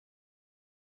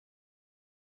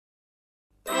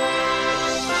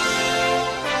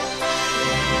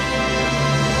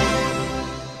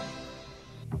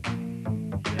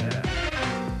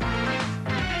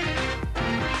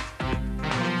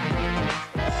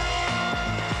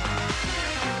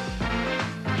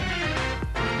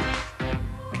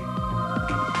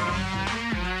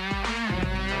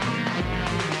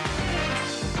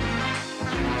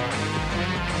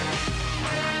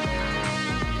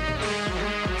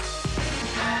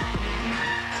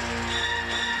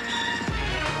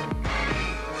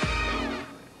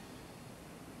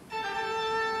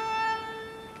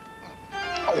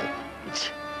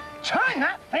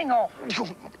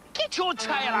Get your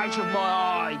tail out of my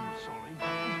eye.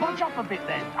 Sorry. Budge up a bit,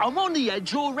 then. I'm on the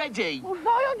edge already. Well,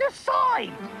 lie on your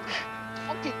side.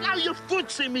 Okay, now your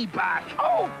foot's in me back.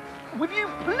 Oh, will you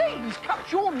please cut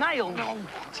your nails? No.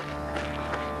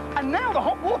 And now the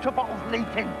hot water bottle's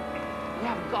leaking. We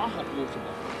haven't got a hot water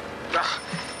bottle.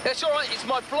 That's all right. It's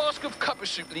my flask of cuppa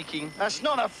soup leaking. That's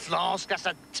not a flask, that's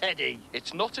a teddy.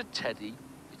 It's not a teddy.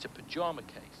 It's a pyjama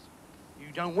case. You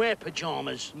don't wear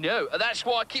pyjamas. No, and that's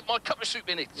why I keep my cuppa soup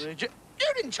in it. You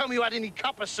didn't tell me you had any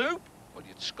cuppa soup. Well,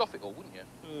 you'd scoff it all, wouldn't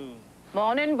you?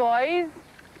 Morning, boys.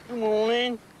 Good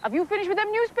morning. Have you finished with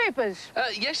them newspapers?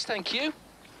 Yes, thank you.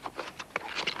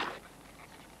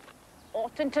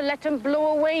 Oughtn't to let them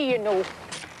blow away, you know.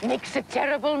 Makes a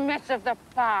terrible mess of the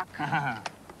park.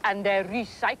 And they're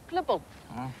recyclable.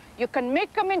 You can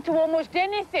make them into almost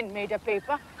anything made of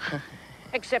paper.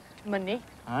 Except money.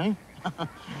 Eh?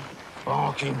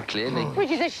 Barking. Clearly.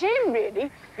 Which is a shame, really,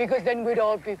 because then we'd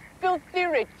all be filthy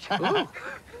rich.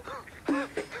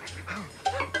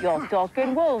 You're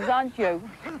talking wolves, aren't you?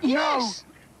 Yes.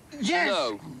 No. Yes.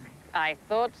 No. I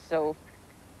thought so.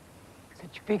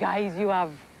 Such big eyes you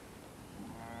have.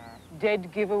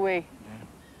 Dead giveaway.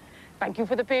 Thank you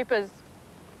for the papers.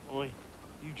 Oi,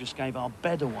 you just gave our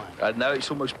bed away. I know, it's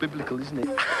almost biblical, isn't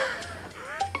it?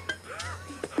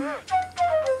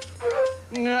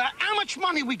 How much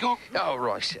money we got? Oh,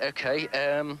 right, OK.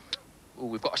 Oh,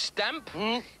 we've got a stamp,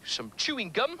 some chewing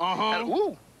gum, and,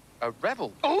 ooh, a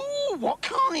Revel. Oh, what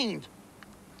kind?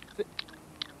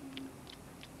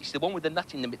 It's the one with the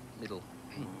nut in the middle.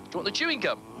 Do you want the chewing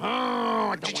gum?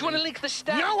 Oh, Did you want to lick the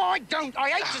stamp? No, I don't. I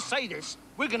hate to say this.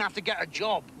 We're going to have to get a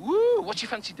job. Woo, what do you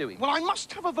fancy doing? Well, I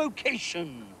must have a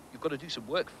vocation. You've got to do some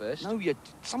work first. No,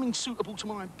 something suitable to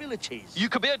my abilities. You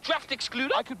could be a draft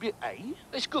excluder. I could be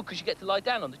It's good, because you get to lie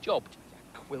down on the job.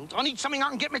 Quilt. I need something I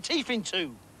can get my teeth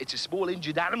into. It's a small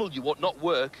injured animal you want, not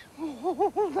work.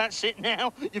 Oh, that's it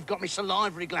now. You've got me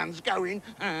salivary glands going.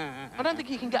 I don't think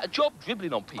you can get a job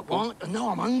dribbling on people. Well, no,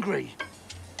 I'm hungry.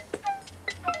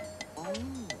 Oh.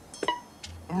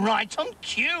 Right on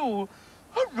cue.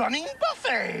 A running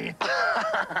buffet.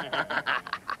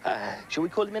 Shall we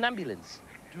call him an ambulance?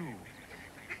 Do.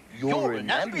 You're an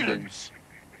ambulance.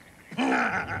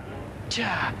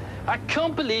 Ja, I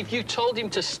can't believe you told him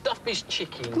to stuff his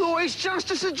chickens. Look, it's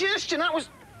just a suggestion. That was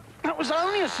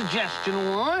only a suggestion,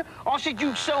 all right? I said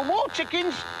you'd sell more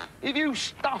chickens if you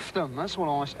stuffed them. That's what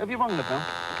I said. Have you rung the bell?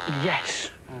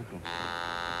 Yes.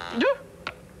 Okay.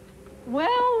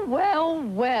 Well, well,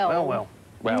 well.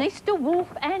 Well. Mr. Wolf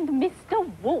and Mr.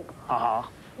 Wolf.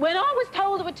 When I was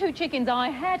told there were two chickens, I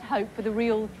had hope for the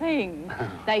real thing.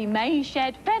 They may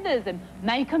shed feathers and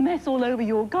make a mess all over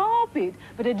your carpet,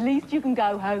 but at least you can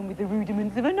go home with the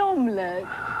rudiments of an omelette.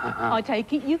 I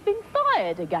take it you've been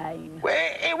fired again.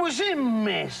 Well, it was him,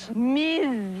 miss.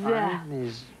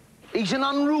 Miss. He's an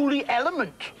unruly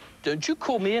element. Don't you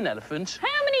call me an elephant.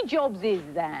 How many jobs is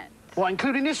that? Well,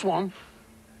 including this one,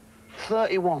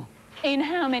 31. In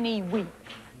how many weeks?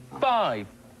 5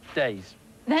 days.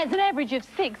 That's an average of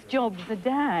 6 jobs a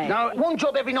day. No, one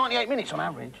job every 98 minutes on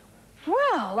average.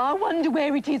 Well, I wonder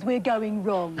where it is we're going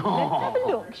wrong. Let's have a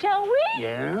look, shall we?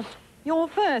 Yes. Your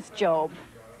first job,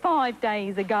 5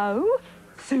 days ago,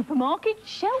 supermarket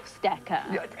shelf stacker.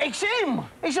 Yeah, it's him.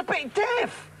 He's a bit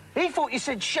deaf. He thought you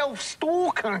said shelf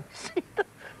stalker.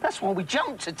 That's why we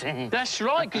jumped at him. That's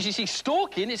right, because you see,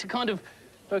 stalking, it's a kind of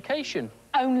vocation.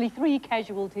 Only 3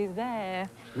 casualties there.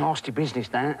 Nasty business,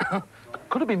 that.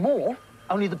 Could have been more.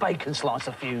 Only the bacon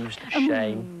slicer fused.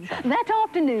 Shame. That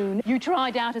afternoon, you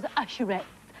tried out as usherettes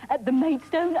at the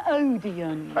Maidstone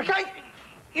Odeon. OK,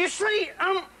 you see,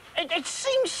 it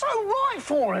seems so right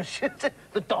for us.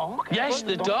 The dark. Yes,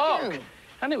 the dark.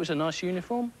 And it was a nice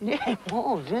uniform. Yeah, it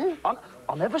was, yeah.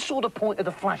 I never saw the point of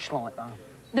the flashlight, though.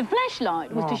 The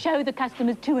flashlight was to show the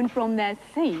customers to and from their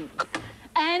seats.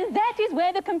 And that is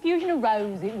where the confusion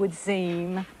arose, it would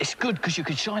seem. It's good, because you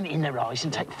could shine it in their eyes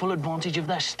and take full advantage of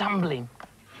their stumbling.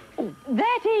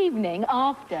 That evening,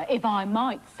 after, if I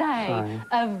might say,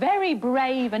 a very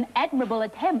brave and admirable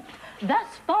attempt thus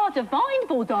far to find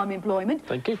full-time employment...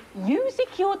 Thank you. You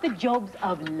secured the jobs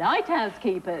of lighthouse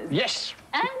keepers. Yes.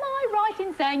 Am I right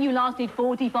in saying you lasted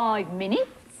 45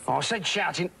 minutes? I said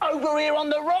shouting, over here on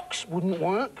the rocks, wouldn't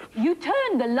work. You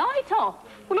turned the light off.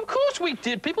 Well, of course we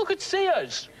did. People could see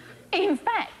us. In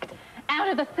fact, out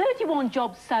of the 31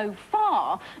 jobs so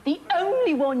far, the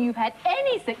only one you've had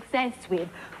any success with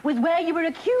was where you were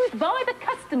accused by the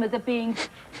customers of being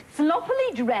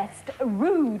sloppily dressed,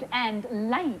 rude and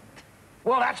late.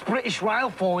 Well, that's British Rail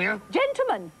for you.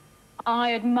 Gentlemen,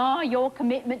 I admire your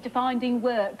commitment to finding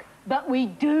work, but we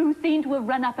do seem to have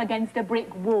run up against a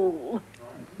brick wall.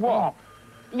 What?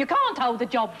 You can't hold the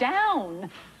job down.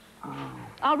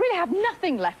 I really have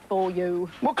nothing left for you.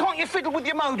 Well, can't you fiddle with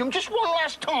your modem just one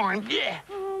last time? Yeah.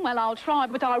 Well, I'll try,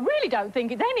 but I really don't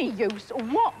think it's any use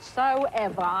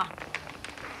whatsoever.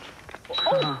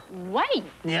 Oh, wait.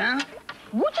 Yeah?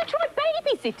 Would you try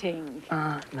babysitting?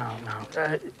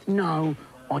 No,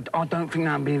 I don't think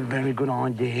that'd be a very good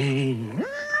idea.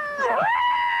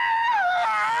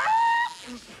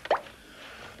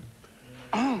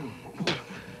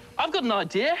 I've got an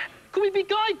idea. Could we be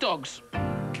guide dogs?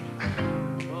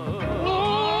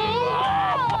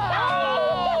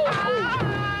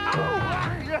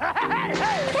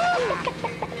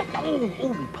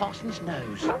 Oh, passing his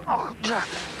nose.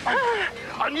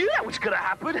 I knew that was going to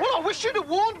happen. Well, I wish you'd have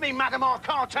warned me, Madame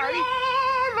Arcate. I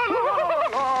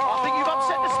think you've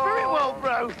upset the spirit world,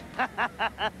 bro.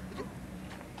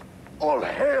 All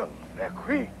hail their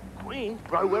queen. Queen?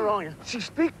 Bro, where are you? She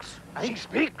speaks. She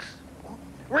speaks.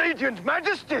 Radiant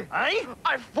Majesty. Eh?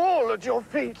 I fall at your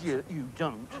feet. You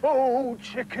don't. Oh,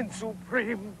 Chicken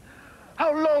Supreme.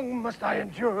 How long must I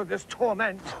endure this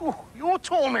torment? Your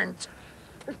torment.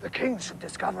 If the king should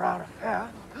discover our affair,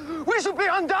 we shall be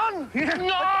undone.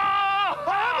 No!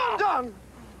 I am undone.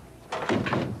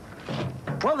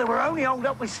 Well, they were only held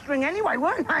up with string anyway,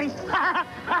 weren't they?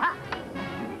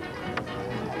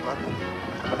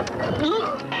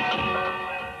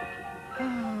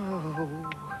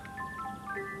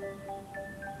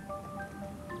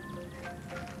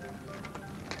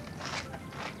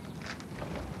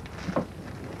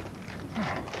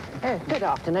 Good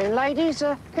afternoon, ladies.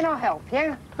 Can I help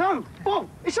you? No, Bob,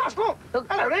 it's us, Bob.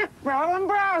 Hello there. Bro and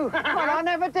bro. Well, I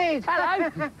never did.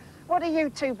 Hello. What are you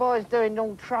two boys doing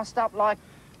all trussed up like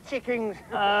chickens?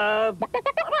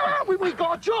 We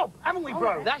got a job, haven't we,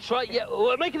 bro? That's right, yeah.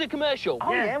 We're making a commercial.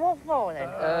 Oh, yeah, what for then?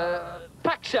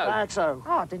 Pack show. So.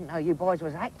 Oh, I didn't know you boys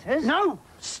was actors. No,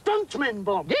 stuntmen,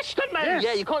 Bob. Yes, stuntman. Yes.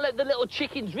 Yeah, you can't let the little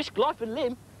chickens risk life and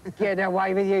limb. Get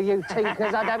away with you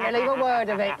tinkers. I don't believe a word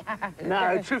of it.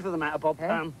 No, truth of the matter, Bob.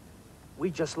 Yeah? We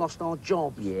just lost our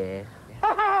job. Yeah.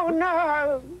 Oh,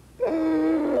 no.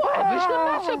 What is the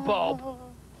matter, Bob?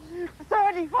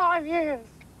 35 years.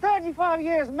 35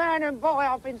 years, man and boy,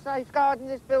 I've been safeguarding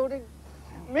this building,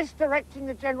 misdirecting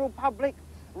the general public,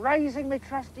 raising my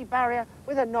trusty barrier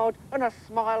with a nod and a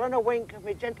smile and a wink of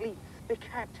my gently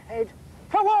becapped head.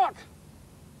 For what?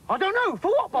 I don't know. For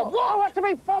what, Bob? I want to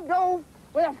be fobbed off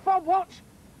with a fob watch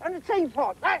and a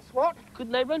teapot. That's what.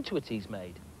 Couldn't they run to a tea's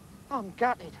maid? I'm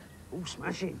gutted. Oh,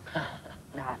 smashing.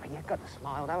 No, but you've got to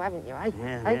smile, though, haven't you, eh?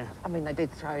 Yeah, eh? yeah. I mean, they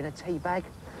did throw in a tea bag.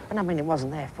 And I mean, it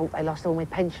wasn't their fault they lost all my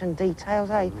pension details,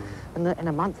 eh? And in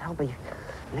a month, I'll be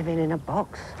living in a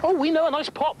box. Oh, we know a nice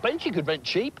park bench you could rent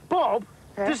cheap. Bob,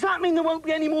 Yeah? does that mean there won't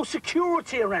be any more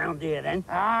security around here, then?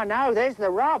 Ah, no, there's the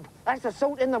rub. That's the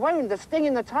salt in the wound, the sting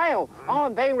in the tail.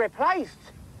 I'm being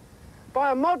replaced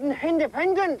by a modern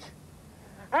independent.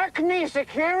 Acne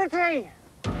security.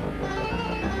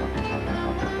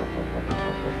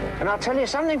 And I'll tell you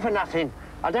something for nothing.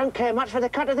 I don't care much for the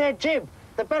cut of their jib,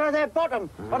 the bell of their bottom,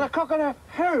 or the cock of their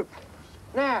hoop.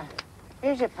 Now,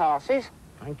 here's your passes.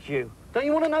 Thank you. Don't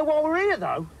you want to know why we're here,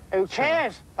 though? Who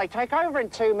cares? They take over in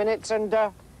 2 minutes and,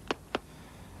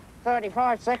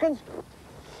 35 seconds.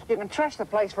 You can trash the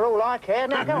place for all I care.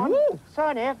 Now, go on.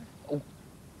 Sign here.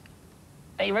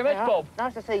 Thank you very much, Yeah. Bob.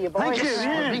 Nice to see you, boys. Thank you.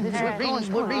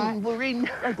 Yeah. We're in.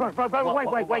 Hey,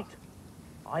 bro, wait.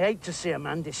 I hate to see a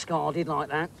man discarded like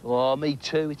that. Oh, me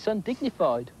too. It's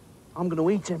undignified. I'm going to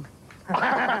eat him.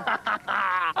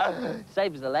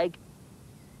 Saves the leg.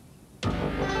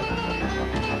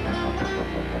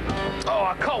 Oh,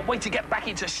 I can't wait to get back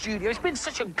into studio. It's been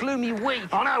such a gloomy week.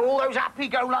 I know, all those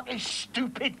happy-go-lucky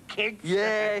stupid kids.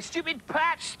 Yeah, stupid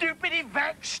Pat, Stupid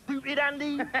Yvette, stupid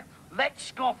Andy. Let's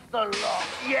scoff the lot.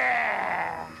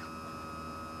 Yeah.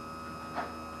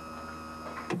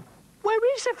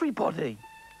 Where is everybody?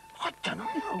 I don't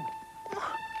know.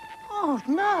 Oh,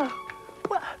 no.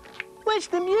 Where's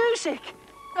the music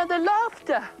and the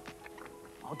laughter?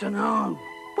 I don't know.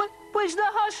 Where's the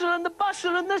hustle and the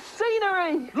bustle and the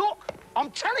scenery? Look, I'm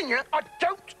telling you, I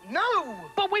don't know.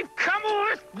 But we've come all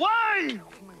this way!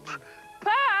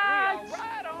 Pat!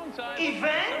 Right on time.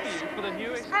 Events? For the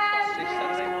newest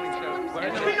Saturday morning show.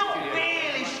 We're not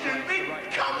really stupid.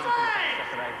 Come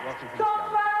back!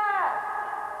 Come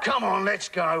back! Come on, let's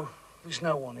go. There's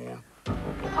no one here.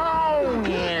 Oh,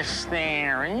 yes,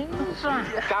 there is.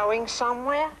 Going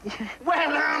somewhere?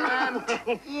 Well,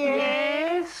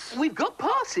 Yes. We've got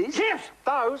passes. yes.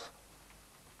 Those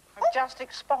have just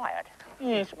expired.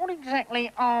 Yes, what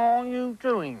exactly are you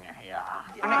doing here?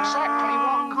 And exactly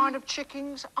what kind of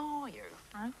chickens are you?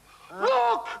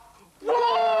 Look!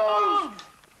 Whoa!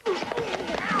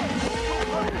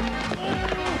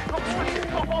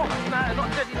 not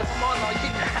dead enough for my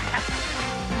liking.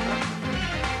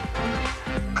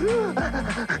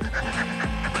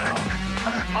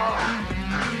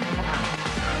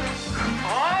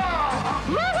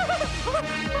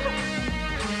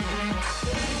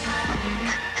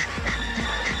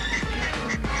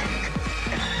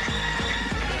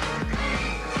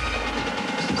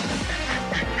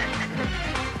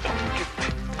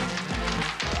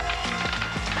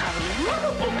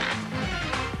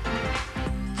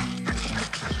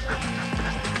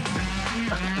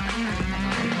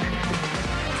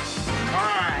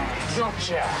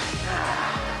 Gotcha.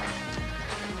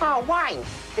 Oh, Wayne,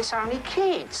 it's only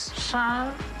kids. So?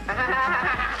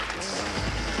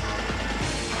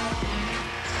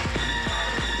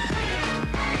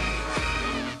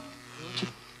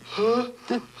 Huh?